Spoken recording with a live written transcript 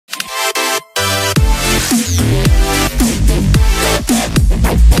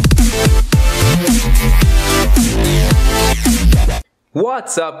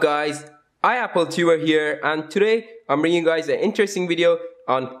What's up guys, iAppleTuber here, and today I'm bringing you guys an interesting video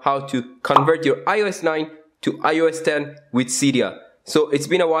on how to convert your iOS 9 to iOS 10 with Cydia. So it's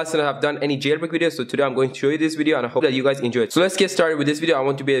been a while since I've done any jailbreak videos, so today I'm going to show you this video and I hope that you guys enjoy it. So let's get started with this video. I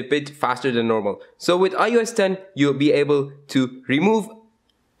want to be a bit faster than normal. So with iOS 10, you'll be able to remove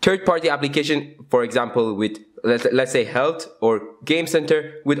third-party application, for example with let's say Health or Game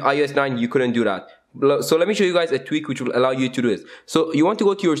Center. With iOS 9 you couldn't do that. So let me show you guys a tweak which will allow you to do this. So you want to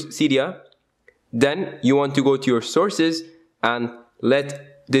go to your Cydia, then you want to go to your sources and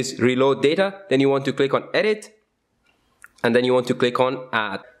let this reload data, then you want to click on edit, and then you want to click on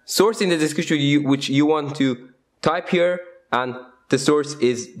add. Source in the description which you want to type here, and the source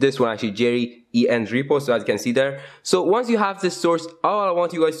is this one actually, Jerry EN repo, so as you can see there. So once you have this source, all I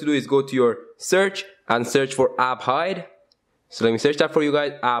want you guys to do is go to your search and search for app hide. So let me search that for you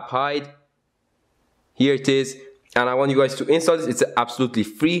guys, app hide. Here it is, and I want you guys to install this. It's absolutely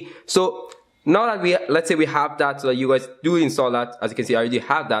free. So now that let's say we have that, so that you guys do install that, as you can see I already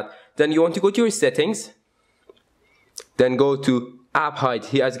have that, then you want to go to your settings, then go to app hide.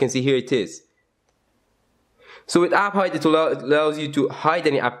 Here, as you can see, here it is. So with app hide, it allows you to hide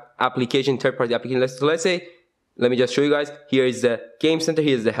any application, third-party application. So let's say, let me just show you guys. Here is the Game Center,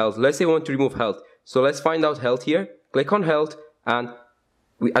 here is the Health. Let's say we want to remove Health. So let's find out Health here. Click on Health, and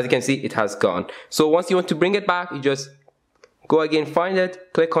as you can see, it has gone. So once you want to bring it back, you just go again, find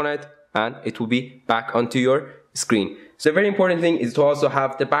it, click on it, and it will be back onto your screen. So a very important thing is to also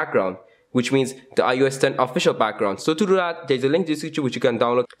have the background, which means the iOS 10 official background. So to do that, there's a link in the description which you can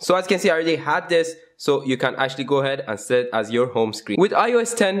download. So as you can see, I already had this, so you can actually go ahead and set it as your home screen. With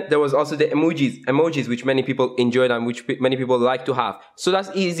iOS 10, there was also the emojis which many people enjoyed and which many people like to have. So that's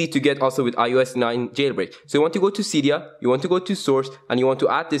easy to get also with iOS 9 jailbreak. So you want to go to Cydia, you want to go to source, and you want to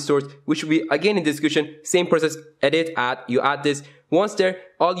add this source, which will be again in the description. Same process, edit, add, you add this. Once there,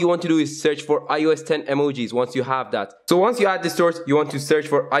 all you want to do is search for iOS 10 emojis once you have that. So once you add this source, you want to search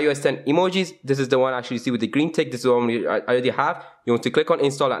for iOS 10 emojis. This is the one actually see with the green tick. This is the one I already have. You want to click on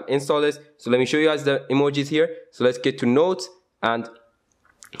install and install this. So let me show you guys the emojis here. So let's get to notes, and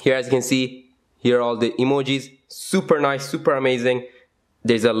here as you can see, here are all the emojis. Super nice, super amazing.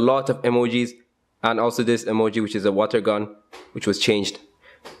 There's a lot of emojis, and also this emoji which is a water gun which was changed.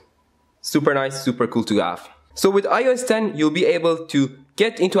 Super nice, super cool to have. So with iOS 10, you'll be able to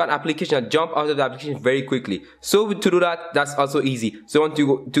get into an application and jump out of the application very quickly. So to do that, that's also easy. So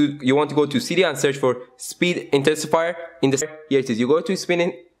you want to go to Cydia and search for speed intensifier. Here it is. You go to speed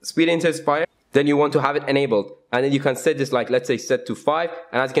intensifier, then you want to have it enabled, and then you can set this, like let's say set to 5,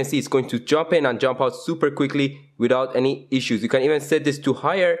 and as you can see, it's going to jump in and jump out super quickly without any issues. You can even set this to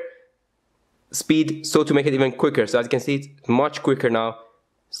higher speed, so to make it even quicker. So as you can see, it's much quicker now.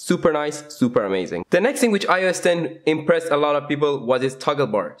 Super nice, super amazing. The next thing which iOS 10 impressed a lot of people was its toggle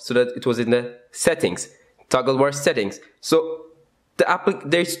bar, so that it was in the settings, toggle bar settings. So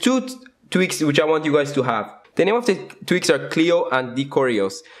there's two tweaks which I want you guys to have. The name of the tweaks are Clio and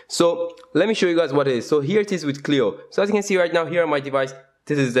Decorios. So let me show you guys what it is. So here it is with Clio. So as you can see right now here on my device,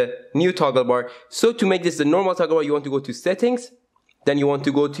 this is the new toggle bar. So to make this the normal toggle bar, you want to go to settings, then you want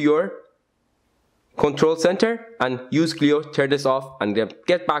to go to your control center and use Clio, turn this off, and then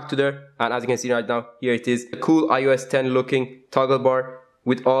get back to there. And as you can see right now, here it is, a cool iOS 10 looking toggle bar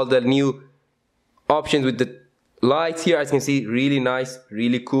with all the new options with the lights here. As you can see, really nice,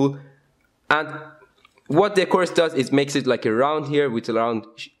 really cool. And what the course does is makes it like a round here with a round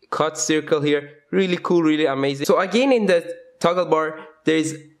cut circle here. Really cool, really amazing. So again, in the toggle bar, there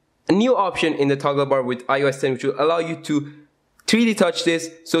is a new option in the toggle bar with iOS 10 which will allow you to 3D touch this,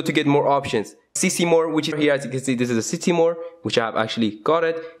 so to get more options. CC more, which is here, as you can see, this is a CC more, which I have actually got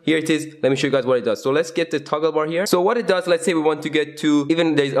it. Here it is. Let me show you guys what it does. So let's get the toggle bar here. So what it does, let's say we want to get to,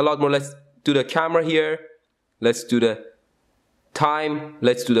 even there's a lot more. Let's do the camera here. Let's do the time.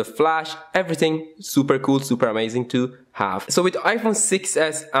 Let's do the flash. Everything super cool, super amazing to have. So with iPhone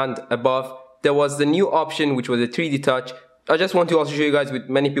 6s and above, there was the new option, which was a 3D touch. I just want to also show you guys, with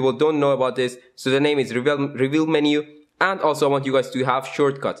many people don't know about this. So the name is reveal menu. And also I want you guys to have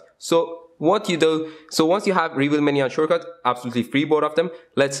shortcuts. So what you do, so once you have reveal menu and shortcut, absolutely free, both of them.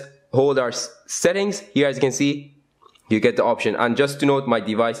 Let's hold our settings. Here as you can see, you get the option. And just to note, my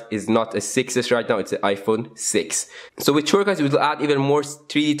device is not a 6s right now, it's an iPhone 6. So with shortcuts, it will add even more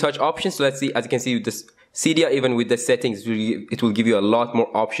 3D touch options. So let's see, as you can see with this Cydia, even with the settings, it will give you a lot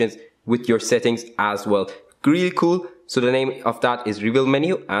more options with your settings as well. Really cool. So the name of that is reveal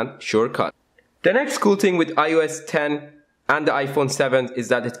menu and shortcut. The next cool thing with iOS 10 and the iPhone 7 is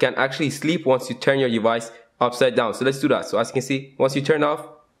that it can actually sleep once you turn your device upside down. So let's do that. So as you can see, once you turn off,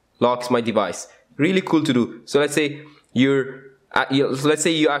 locks my device. Really cool to do. So let's say you're let's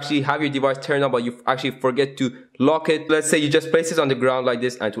say you actually have your device turned on but you actually forget to lock it. Let's say you just place it on the ground like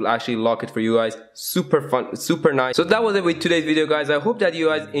this and it will actually lock it for you guys. Super fun, super nice. So that was it with today's video, guys. I hope that you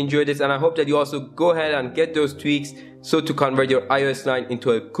guys enjoyed this, and I hope that you also go ahead and get those tweaks so to convert your iOS 9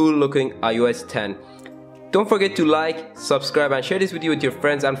 into a cool looking iOS 10. Don't forget to like, subscribe, and share this video with your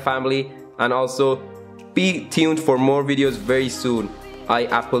friends and family, and also be tuned for more videos very soon.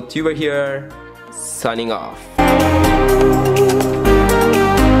 iAppleTuber here, signing off.